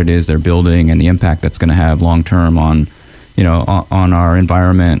about what it is they're building and the impact that's going to have long term on our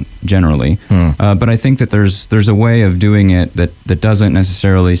environment generally. But I think that there's a way of doing it that doesn't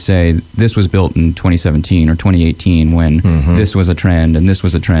necessarily say this was built in 2017 or 2018 when this was a trend and this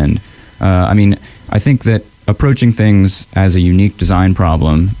was a trend. I think that approaching things as a unique design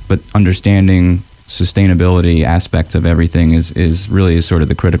problem, but understanding sustainability aspects of everything is really sort of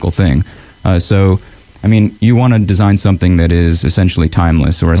the critical thing. So I mean, you want to design something that is essentially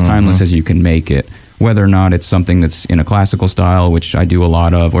timeless, or as timeless as you can make it, whether or not it's something that's in a classical style, which I do a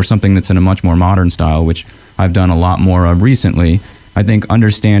lot of, or something that's in a much more modern style, which I've done a lot more of recently. I think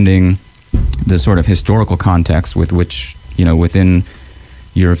understanding the sort of historical context with which, within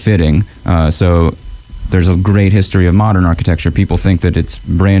your fitting. So there's a great history of modern architecture. People think that it's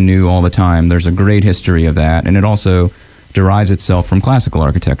brand new all the time. There's a great history of that. And it also derives itself from classical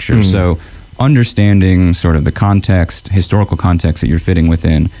architecture. So understanding sort of the context, historical context that you're fitting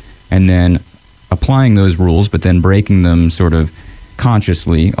within, and then applying those rules, but then breaking them sort of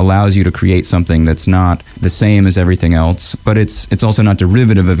consciously allows you to create something that's not the same as everything else, but it's also not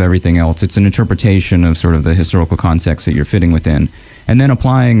derivative of everything else. It's an interpretation of sort of the historical context that you're fitting within. And then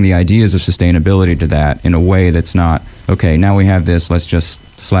applying the ideas of sustainability to that in a way that's not, okay, now we have this, let's just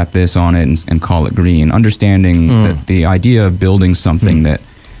slap this on it and call it green. Understanding that the idea of building something that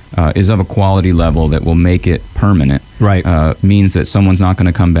is of a quality level that will make it permanent, right? Means that someone's not going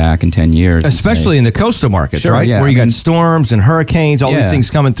to come back in 10 years. Especially in the coastal markets, Sure, right? yeah. Where you got storms and hurricanes, all these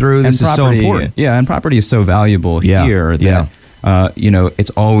things coming through. This is so important. Yeah, and property is so valuable here that,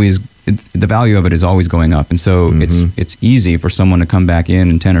 it's always, the value of it is always going up. And so it's easy for someone to come back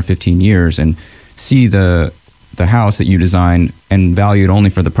in 10 or 15 years and see the house that you designed and value it only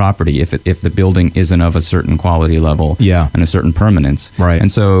for the property if the building isn't of a certain quality level and a certain permanence. Right.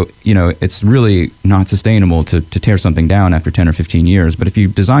 And so, it's really not sustainable to tear something down after 10 or 15 years. But if you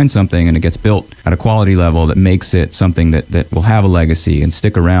design something and it gets built at a quality level that makes it something that will have a legacy and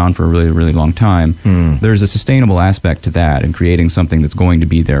stick around for a really, really long time, there's a sustainable aspect to that and creating something that's going to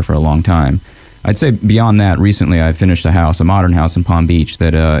be there for a long time. I'd say beyond that, recently I finished a modern house in Palm Beach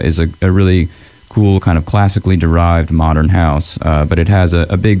that is a really cool kind of classically derived modern house, but it has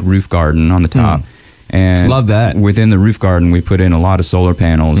a big roof garden on the top. And love that. Within the roof garden, we put in a lot of solar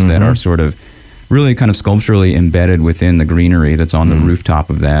panels that are sort of really kind of sculpturally embedded within the greenery that's on the rooftop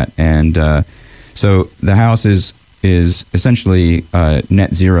of that. And so the house is essentially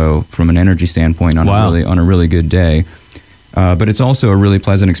net zero from an energy standpoint on a really good day. But it's also a really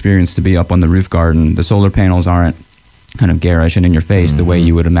pleasant experience to be up on the roof garden. The solar panels aren't kind of garish and in your face the way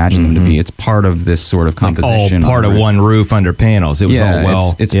you would imagine them to be. It's part of this sort of composition. All part of one roof under panels. It was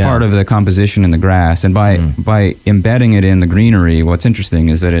it's part of the composition in the grass. And by embedding it in the greenery, what's interesting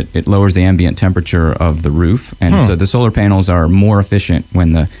is that it lowers the ambient temperature of the roof. And so the solar panels are more efficient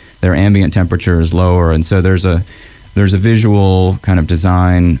when their ambient temperature is lower. And so there's a visual kind of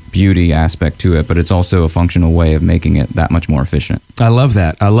design beauty aspect to it, but it's also a functional way of making it that much more efficient. I love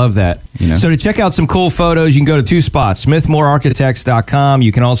that. So to check out some cool photos, you can go to two spots, smithmoorearchitects.com.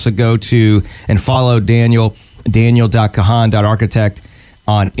 You can also go to and follow daniel.kahan.architect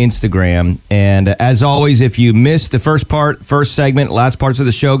on Instagram. And as always, if you missed the first segment, last parts of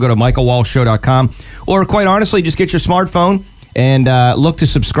the show, go to michaelwalshshow.com. Or quite honestly, just get your smartphone and look to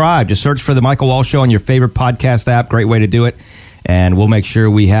subscribe. Just search for The Michael Walsh Show on your favorite podcast app. Great way to do it. And we'll make sure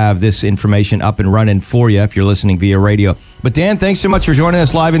we have this information up and running for you if you're listening via radio. But Dan, thanks so much for joining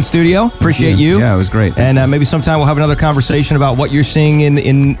us live in studio. Appreciate you. Yeah, it was great. And maybe sometime we'll have another conversation about what you're seeing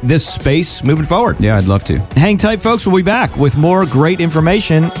in this space moving forward. Yeah, I'd love to. Hang tight, folks. We'll be back with more great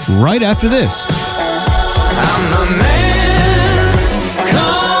information right after this. I'm the man,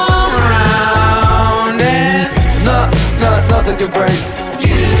 come around and nothing can break.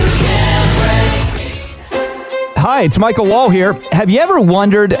 You can't break me. Hi, it's Michael Wall here. Have you ever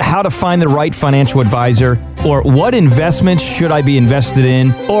wondered how to find the right financial advisor? Or what investments should I be invested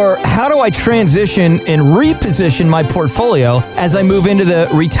in? Or how do I transition and reposition my portfolio as I move into the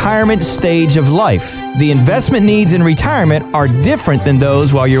retirement stage of life? The investment needs in retirement are different than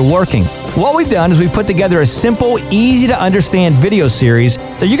those while you're working. What we've done is we've put together a simple, easy to understand video series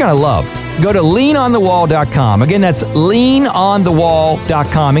that you're going to love. Go to leanonthewall.com. Again, that's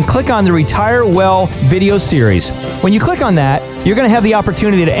leanonthewall.com and click on the Retire Well video series. When you click on that, you're going to have the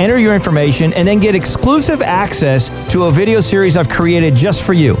opportunity to enter your information and then get exclusive access to a video series I've created just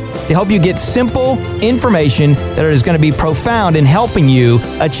for you to help you get simple information that is going to be profound in helping you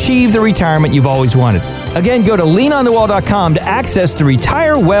achieve the retirement you've always wanted. Again, go to leanonthewall.com to access the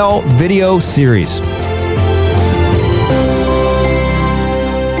Retire Well video series.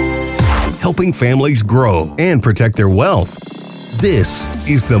 Helping families grow and protect their wealth. This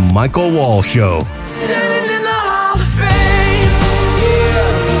is The Michael Wall Show. Standing in the Hall of Fame.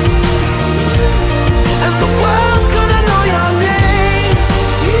 And the world's gonna know your name.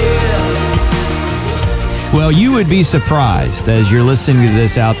 Well, you would be surprised as you're listening to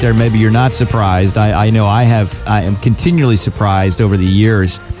this out there. Maybe you're not surprised. I know I am continually surprised over the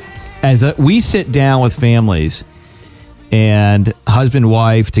years as we sit down with families and husband,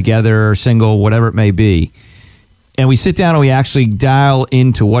 wife, together, single, whatever it may be. And we sit down and we actually dial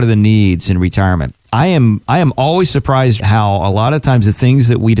into what are the needs in retirement. I am always surprised how a lot of times the things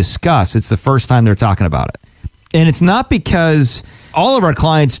that we discuss, it's the first time they're talking about it. And it's not because all of our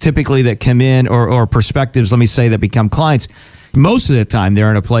clients typically that come in or perspectives, let me say, that become clients, most of the time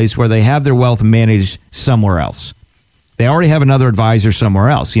they're in a place where they have their wealth managed somewhere else. They already have another advisor somewhere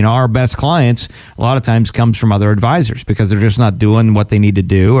else. You know, our best clients a lot of times comes from other advisors because they're just not doing what they need to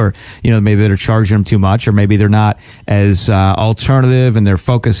do, or, you know, maybe they're charging them too much, or maybe they're not as alternative and they're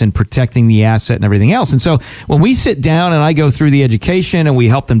focused in protecting the asset and everything else. And so when we sit down and I go through the education and we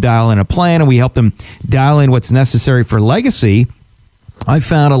help them dial in a plan and we help them dial in what's necessary for legacy, I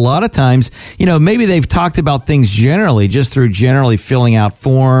found a lot of times, you know, maybe they've talked about things generally, just through generally filling out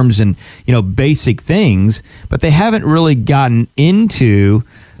forms and, you know, basic things, but they haven't really gotten into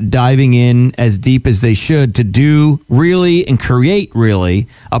diving in as deep as they should to do really and create really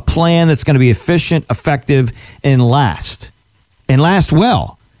a plan that's going to be efficient, effective, and last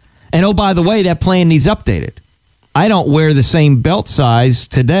well. And oh, by the way, that plan needs updated. I don't wear the same belt size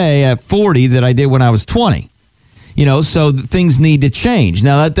today at 40 that I did when I was 20. You know, so things need to change.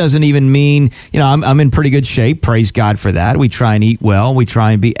 Now, that doesn't even mean, you know, I'm in pretty good shape. Praise God for that. We try and eat well. We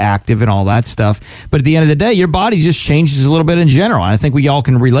try and be active and all that stuff. But at the end of the day, your body just changes a little bit in general. And I think we all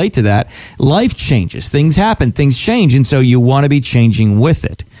can relate to that. Life changes. Things happen. Things change. And so you want to be changing with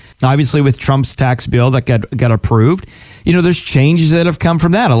it. Obviously, with Trump's tax bill that got approved, you know, there's changes that have come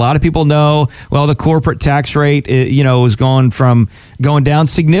from that. A lot of people know, well, the corporate tax rate, you know, is going down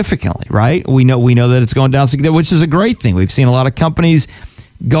significantly, right? We know that it's going down significantly, which is a great thing. We've seen a lot of companies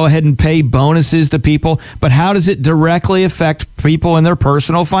go ahead and pay bonuses to people, but how does it directly affect people in their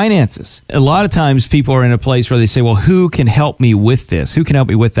personal finances? A lot of times people are in a place where they say, well, who can help me with this? Who can help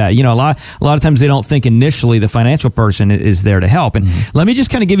me with that? You know, a lot of times they don't think initially the financial person is there to help. And let me just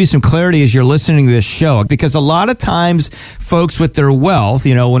kind of give you some clarity as you're listening to this show, because a lot of times folks with their wealth,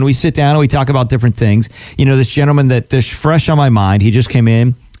 you know, when we sit down and we talk about different things, you know, this gentleman that's fresh on my mind, he just came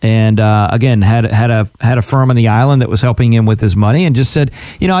in. And again, had a firm on the island that was helping him with his money, and just said,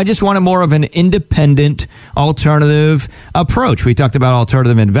 you know, I just wanted more of an independent, alternative approach. We talked about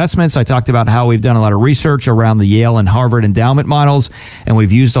alternative investments. I talked about how we've done a lot of research around the Yale and Harvard endowment models, and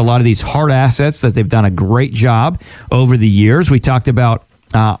we've used a lot of these hard assets that they've done a great job over the years. We talked about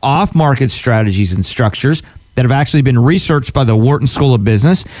off-market strategies and structures that have actually been researched by the Wharton School of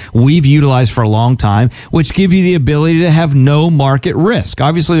Business, we've utilized for a long time, which give you the ability to have no market risk.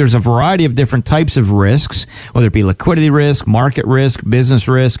 Obviously, there's a variety of different types of risks, whether it be liquidity risk, market risk, business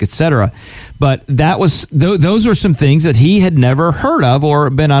risk, etc. But those were some things that he had never heard of or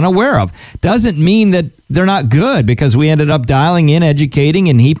been unaware of. Doesn't mean that they're not good, because we ended up dialing in, educating,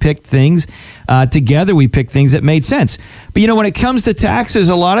 and he picked things together. We picked things that made sense. But, you know, when it comes to taxes,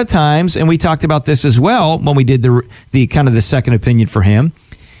 a lot of times, and we talked about this as well when we did the kind of the second opinion for him,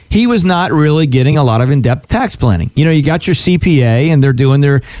 he was not really getting a lot of in-depth tax planning. You know, you got your CPA and they're doing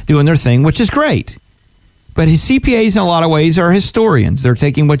their thing, which is great. But his CPAs in a lot of ways are historians. They're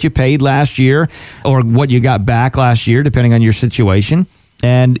taking what you paid last year or what you got back last year, depending on your situation.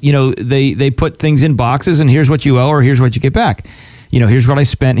 And, you know, they put things in boxes, and here's what you owe or here's what you get back. You know, here's what I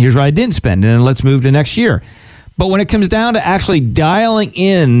spent, here's what I didn't spend, and then let's move to next year. But when it comes down to actually dialing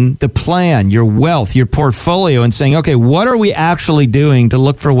in the plan, your wealth, your portfolio, and saying, okay, what are we actually doing to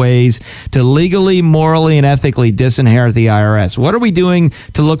look for ways to legally, morally, and ethically disinherit the IRS? What are we doing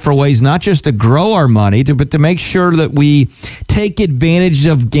to look for ways not just to grow our money, but to make sure that we take advantage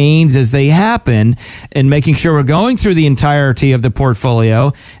of gains as they happen, and making sure we're going through the entirety of the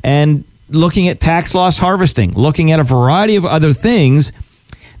portfolio and looking at tax loss harvesting, looking at a variety of other things,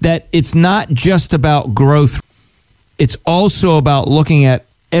 that it's not just about growth. It's also about looking at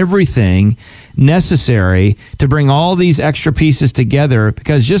everything necessary to bring all these extra pieces together,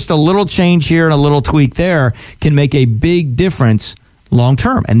 because just a little change here and a little tweak there can make a big difference long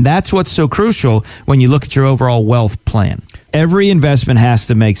term. And that's what's so crucial when you look at your overall wealth plan. Every investment has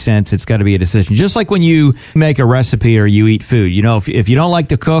to make sense. It's got to be a decision. Just like when you make a recipe or you eat food. You know, if you don't like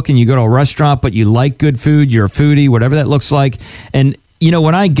to cook and you go to a restaurant, but you like good food, you're a foodie, whatever that looks like. And, you know,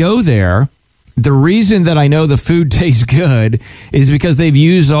 when I go there, the reason that I know the food tastes good is because they've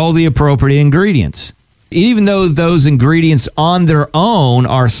used all the appropriate ingredients. Even though those ingredients on their own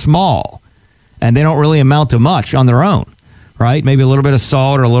are small and they don't really amount to much on their own, right? Maybe a little bit of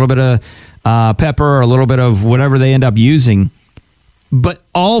salt or a little bit of pepper or a little bit of whatever they end up using. But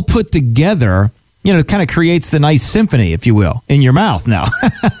all put together, It kind of creates the nice symphony, if you will, in your mouth now.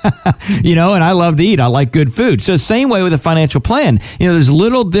 And I love to eat. I like good food. So same way with a financial plan. There's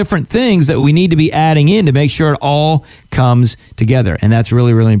little different things that we need to be adding in to make sure it all comes together. And that's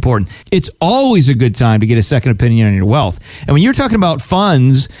really, really important. It's always a good time to get a second opinion on your wealth. And when you're talking about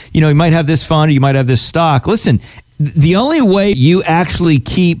funds, you might have this fund or you might have this stock. Listen, the only way you actually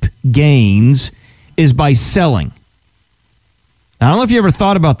keep gains is by selling. Now, I don't know if you ever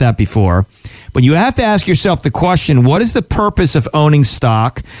thought about that before, but you have to ask yourself the question, what is the purpose of owning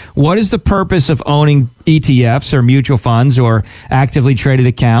stock? What is the purpose of owning ETFs or mutual funds or actively traded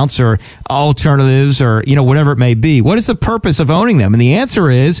accounts or alternatives or, whatever it may be? What is the purpose of owning them? And the answer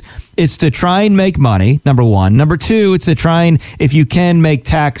is, it's to try and make money, number one. Number two, it's to try and, if you can, make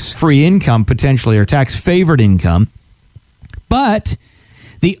tax-free income potentially or tax-favored income. But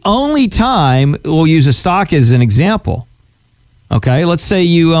the only time, we'll use a stock as an example. Okay, let's say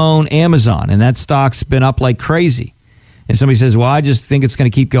you own Amazon and that stock's been up like crazy. And somebody says, well, I just think it's going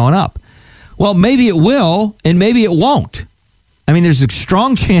to keep going up. Well, maybe it will and maybe it won't. I mean, there's a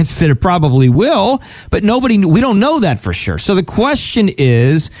strong chance that it probably will, but we don't know that for sure. So the question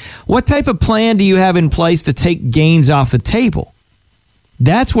is, what type of plan do you have in place to take gains off the table?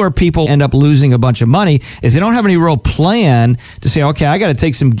 That's where people end up losing a bunch of money, is they don't have any real plan to say, okay, I got to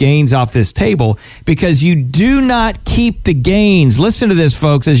take some gains off this table, because you do not keep the gains. Listen to this,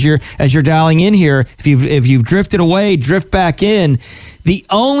 folks, as you're dialing in here. If you've drifted away, drift back in. The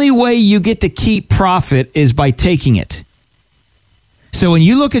only way you get to keep profit is by taking it. So when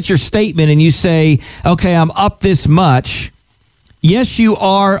you look at your statement and you say, okay, I'm up this much, yes, you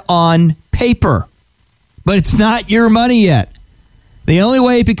are on paper, but it's not your money yet. The only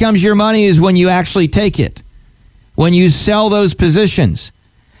way it becomes your money is when you actually take it, when you sell those positions.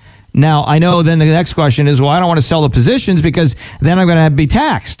 Now, I know then the next question is, well, I don't want to sell the positions because then I'm going to be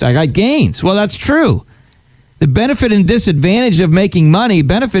taxed. I got gains. Well, that's true. The benefit and disadvantage of making money,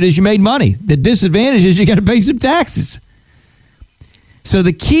 benefit is you made money. The disadvantage is you got to pay some taxes. So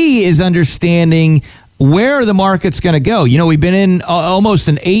the key is understanding where the market's going to go. We've been in almost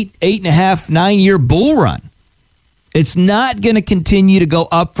an 8.5, 9-year bull run. It's not going to continue to go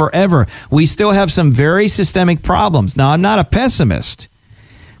up forever. We still have some very systemic problems. Now, I'm not a pessimist,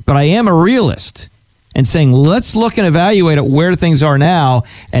 but I am a realist and saying, let's look and evaluate at where things are now.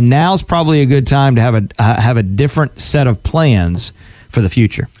 And now's probably a good time to have a different set of plans for the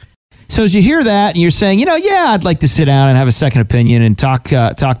future. So as you hear that and you're saying, I'd like to sit down and have a second opinion and talk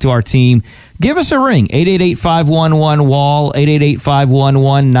to our team, give us a ring, 888-511-WALL,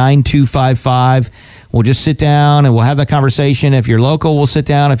 888-511-9255. We'll just sit down and we'll have that conversation. If you're local, we'll sit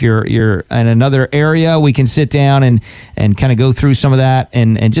down. If you're in another area, we can sit down and kind of go through some of that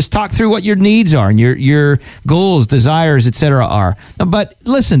and just talk through what your needs are and your goals, desires, etc. are. But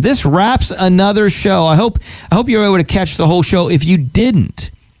listen, this wraps another show. I hope you're able to catch the whole show. If you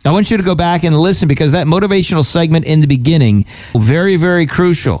didn't, I want you to go back and listen, because that motivational segment in the beginning, very, very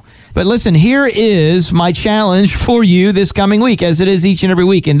crucial. But listen, here is my challenge for you this coming week, as it is each and every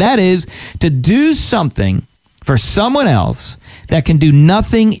week, and that is to do something for someone else that can do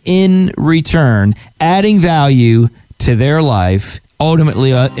nothing in return, adding value to their life, ultimately,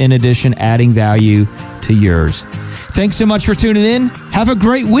 in addition, adding value to yours. Thanks so much for tuning in. Have a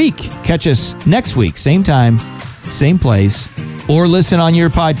great week. Catch us next week, same time, same place, or listen on your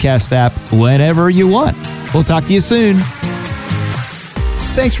podcast app whenever you want. We'll talk to you soon.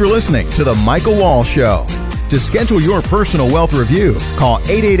 Thanks for listening to The Michael Wall Show. To schedule your personal wealth review, call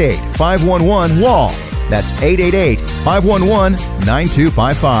 888-511-WALL. That's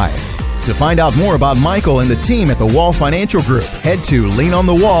 888-511-9255. To find out more about Michael and the team at the Wall Financial Group, head to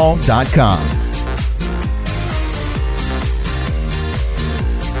leanonthewall.com.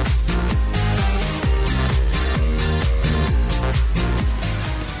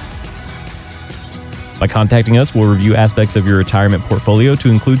 By contacting us, we'll review aspects of your retirement portfolio to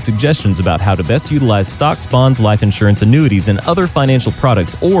include suggestions about how to best utilize stocks, bonds, life insurance, annuities, and other financial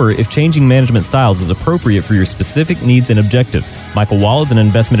products, or if changing management styles is appropriate for your specific needs and objectives. Michael Wall is an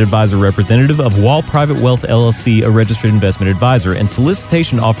investment advisor representative of Wall Private Wealth LLC, a registered investment advisor, and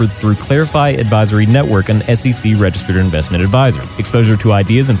solicitation offered through Clarify Advisory Network, an SEC registered investment advisor. Exposure to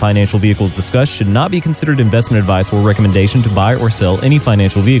ideas and financial vehicles discussed should not be considered investment advice or recommendation to buy or sell any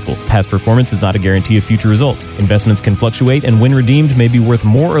financial vehicle. Past performance is not a guarantee of future results. Investments can fluctuate, and when redeemed may be worth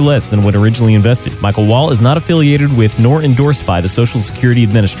more or less than when originally invested. Michael Wall is not affiliated with nor endorsed by the Social Security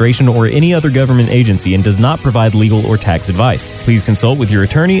Administration or any other government agency and does not provide legal or tax advice. Please consult with your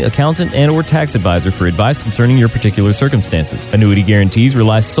attorney, accountant, and or tax advisor for advice concerning your particular circumstances. Annuity guarantees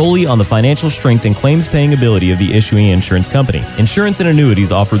rely solely on the financial strength and claims-paying ability of the issuing insurance company. Insurance and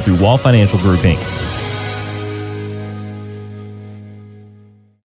annuities offered through Wall Financial Group, Inc.